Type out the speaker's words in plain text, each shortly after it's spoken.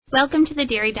Welcome to the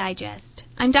Dairy Digest.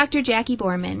 I'm Dr. Jackie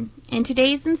Borman. In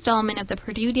today's installment of the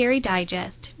Purdue Dairy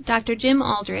Digest, Dr. Jim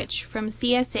Aldrich from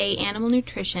CSA Animal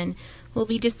Nutrition will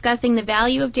be discussing the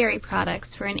value of dairy products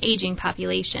for an aging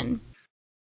population.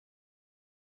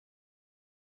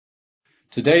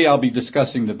 Today I'll be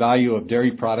discussing the value of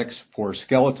dairy products for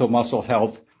skeletal muscle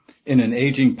health in an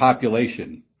aging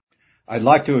population. I'd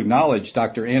like to acknowledge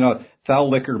Dr. Anna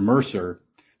Thaulicker Mercer,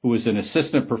 who is an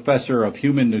assistant professor of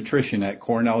human nutrition at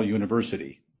Cornell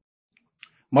University.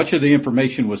 Much of the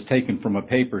information was taken from a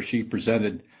paper she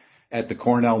presented at the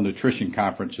Cornell Nutrition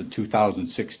Conference in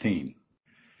 2016.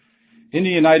 In the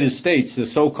United States, the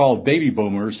so-called baby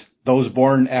boomers, those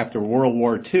born after World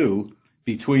War II,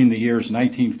 between the years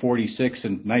 1946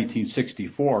 and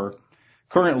 1964,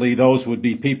 currently those would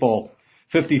be people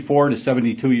 54 to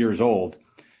 72 years old.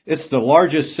 It's the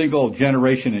largest single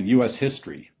generation in U.S.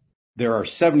 history. There are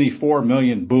 74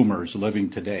 million boomers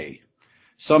living today.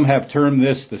 Some have termed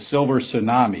this the silver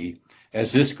tsunami as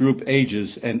this group ages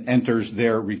and enters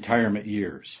their retirement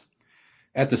years.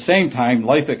 At the same time,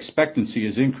 life expectancy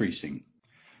is increasing.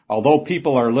 Although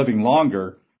people are living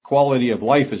longer, quality of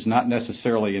life is not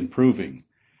necessarily improving.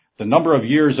 The number of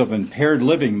years of impaired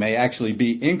living may actually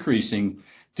be increasing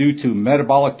due to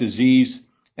metabolic disease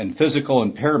and physical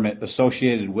impairment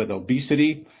associated with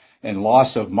obesity and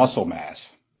loss of muscle mass.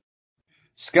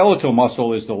 Skeletal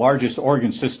muscle is the largest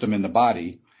organ system in the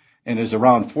body and is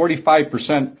around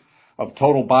 45% of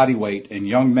total body weight in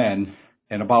young men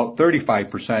and about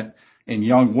 35% in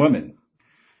young women.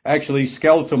 Actually,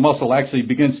 skeletal muscle actually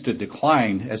begins to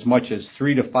decline as much as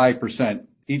 3 to 5%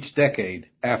 each decade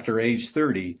after age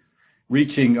 30,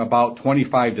 reaching about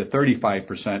 25 to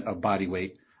 35% of body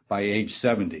weight by age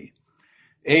 70.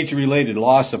 Age-related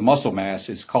loss of muscle mass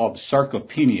is called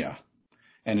sarcopenia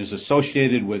and is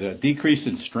associated with a decrease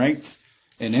in strength,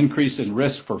 an increase in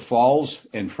risk for falls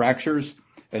and fractures,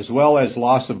 as well as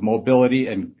loss of mobility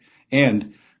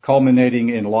and culminating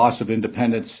in loss of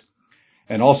independence,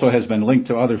 and also has been linked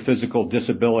to other physical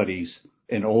disabilities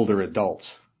in older adults.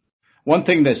 One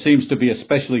thing that seems to be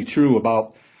especially true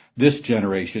about this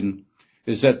generation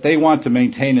is that they want to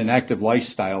maintain an active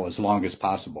lifestyle as long as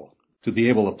possible, to be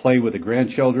able to play with the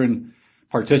grandchildren,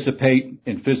 participate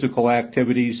in physical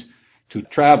activities, to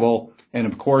travel,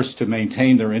 and of course to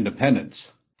maintain their independence.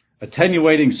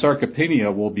 Attenuating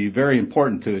sarcopenia will be very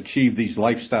important to achieve these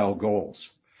lifestyle goals.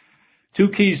 Two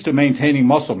keys to maintaining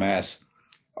muscle mass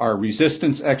are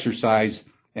resistance exercise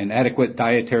and adequate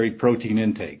dietary protein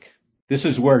intake. This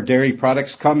is where dairy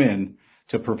products come in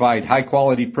to provide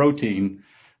high-quality protein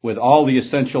with all the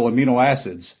essential amino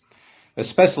acids,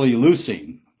 especially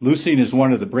leucine. Leucine is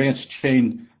one of the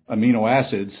branched-chain amino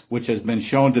acids, which has been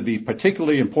shown to be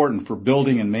particularly important for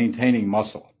building and maintaining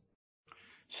muscle.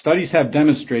 Studies have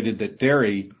demonstrated that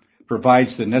dairy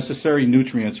provides the necessary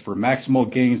nutrients for maximal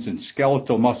gains in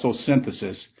skeletal muscle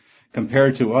synthesis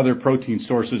compared to other protein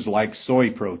sources like soy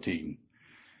protein.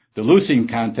 The leucine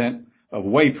content of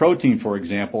whey protein, for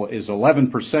example, is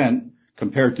 11%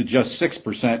 compared to just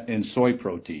 6% in soy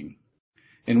protein.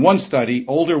 In one study,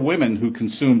 older women who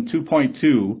consumed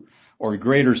 2.2 or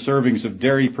greater servings of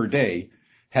dairy per day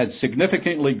had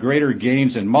significantly greater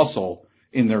gains in muscle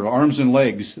in their arms and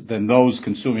legs than those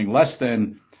consuming less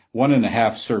than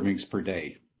 1.5 servings per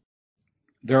day.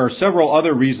 There are several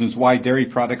other reasons why dairy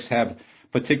products have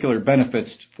particular benefits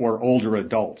for older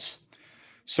adults.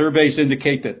 Surveys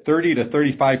indicate that 30 to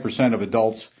 35% of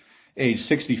adults aged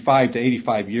 65 to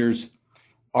 85 years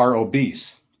are obese.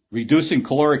 Reducing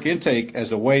caloric intake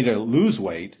as a way to lose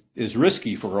weight is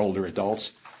risky for older adults,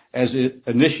 as it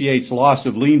initiates loss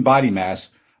of lean body mass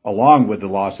along with the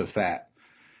loss of fat.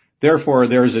 Therefore,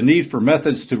 there is a need for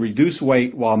methods to reduce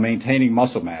weight while maintaining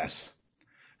muscle mass.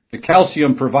 The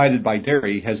calcium provided by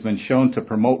dairy has been shown to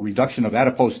promote reduction of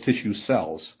adipose tissue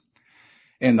cells,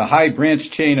 and the high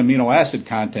branched-chain amino acid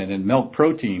content in milk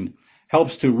protein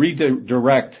helps to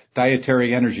redirect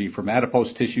dietary energy from adipose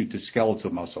tissue to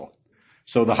skeletal muscle.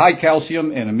 So the high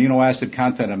calcium and amino acid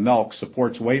content of milk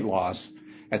supports weight loss,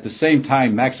 at the same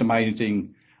time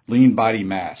maximizing lean body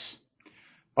mass.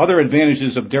 Other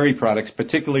advantages of dairy products,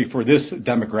 particularly for this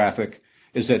demographic,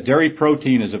 is that dairy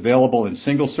protein is available in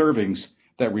single servings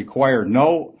that require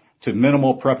no to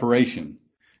minimal preparation,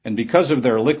 and because of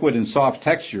their liquid and soft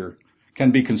texture,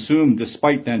 can be consumed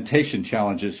despite dentation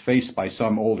challenges faced by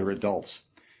some older adults.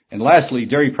 And lastly,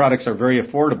 dairy products are very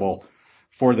affordable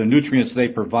for the nutrients they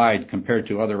provide compared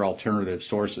to other alternative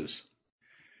sources.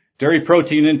 Dairy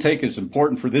protein intake is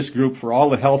important for this group for all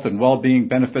the health and well-being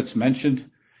benefits mentioned,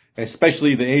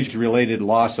 especially the age-related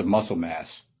loss of muscle mass.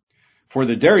 For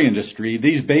the dairy industry,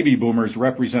 these baby boomers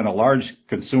represent a large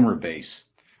consumer base.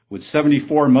 with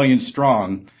 74 million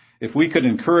strong, if we could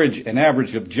encourage an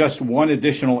average of just one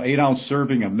additional 8-ounce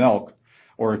serving of milk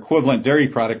or equivalent dairy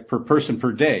product per person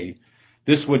per day,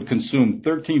 this would consume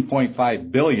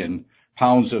 13.5 billion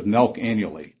pounds of milk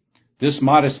annually. This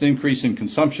modest increase in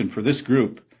consumption for this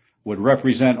group would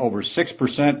represent over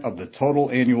 6% of the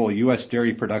total annual U.S.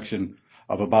 dairy production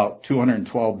of about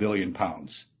 212 billion pounds.